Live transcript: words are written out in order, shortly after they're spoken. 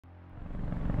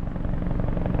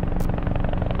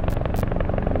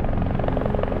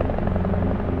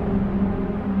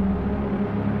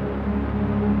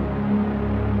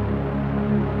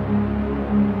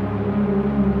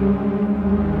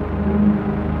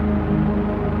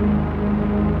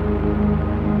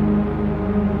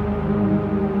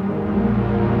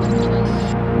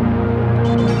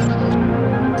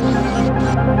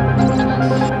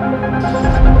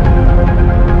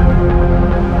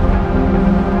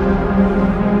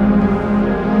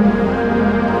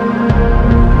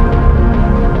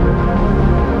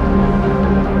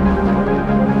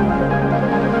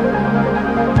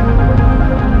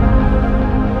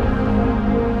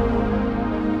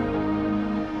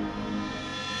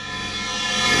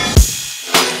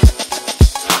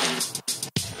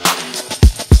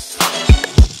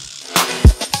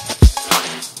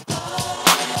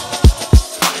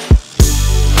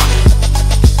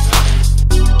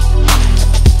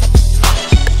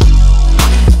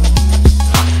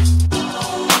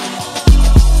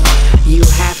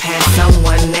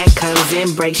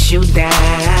breaks you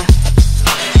down.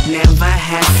 Never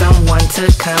had someone to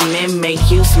come and make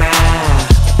you smile.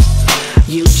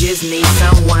 You just need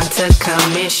someone to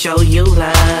come and show you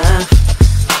love.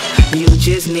 You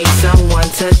just need someone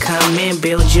to come and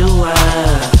build you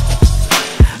up.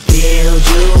 Build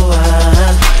you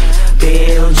up,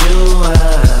 build you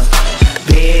up,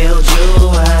 build you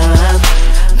up,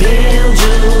 build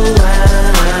you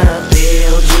up,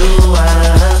 build you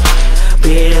up,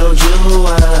 build you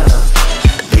up,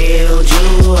 build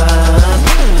you up,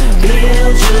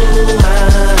 build you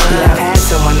up. I've had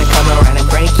someone to come around and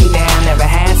break you down. Never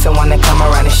had someone to come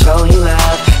around and show you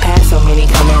love. Had so many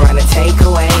come around to take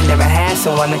away. Never had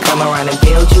someone to come around and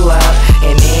build you up.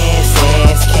 And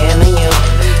innocence killing you.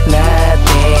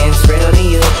 Nothing's real to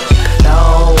you.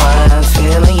 No one's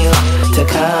feeling you to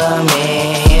come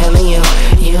in healing you.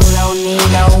 You don't need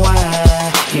no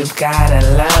one. You've gotta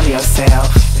love yourself.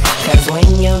 Cause when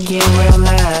you get real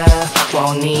love,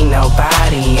 won't need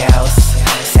nobody else.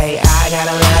 Say I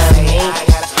gotta love me.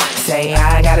 Say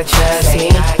I gotta trust me.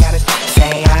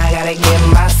 Say I gotta give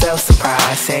myself some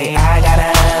pride. Say I gotta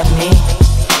love me.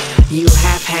 You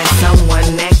have had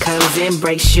someone that comes and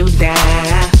breaks you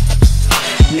down.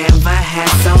 Never had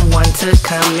someone to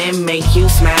come and make you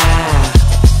smile.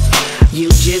 You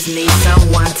just need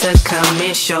someone to come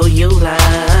and show you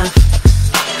love.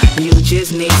 You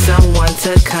just need someone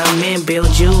to come and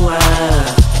build you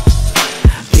up.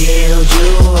 Build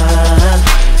you up,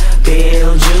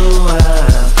 build you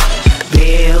up,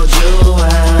 build you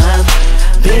up,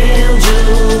 build you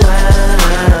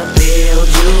up, build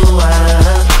you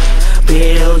up,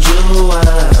 build you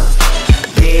up,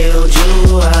 build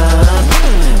you up,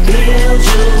 build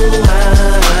you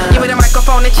up. Give me the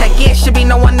microphone and check in. Should be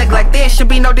no one neglected. Should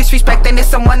be no disrespect. And if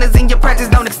someone is in your presence,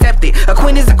 don't accept it. A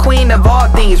queen is a queen of all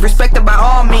things, respected by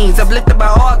all means, uplifted by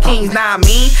all kings. Nah, I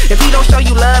mean, if he don't show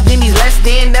you love, then he's less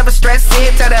than. Never stress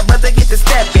it. Tell that brother get the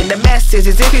step in. The message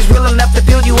is if he's real enough to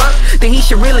build you up, then he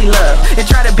should really love and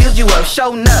try to build you up.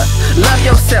 Show enough. Love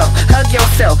yourself, hug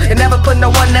yourself, and never put no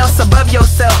one else above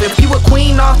yourself. If you a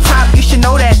queen off top, you should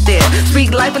know that there.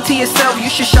 Speak life into yourself, you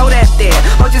should show that there.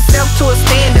 Hold yourself to a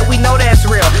standard, we know that's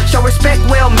real. Show respect,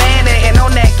 well manner, and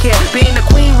on that care. Being a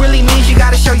queen really means you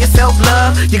gotta show yourself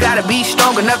love. You gotta be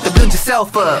strong enough to build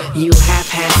yourself up. You have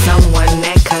had someone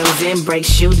that comes and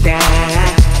breaks you down.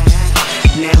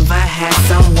 Never had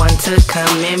someone to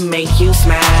come and make you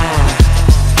smile.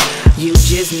 You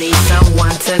just need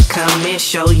someone to come and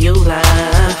show you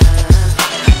love.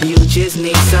 You just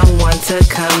need someone to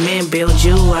come and build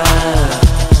you up.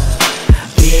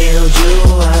 Build you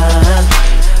up,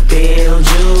 build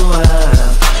you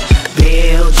up,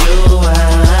 build you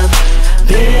up,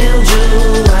 build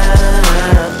you up.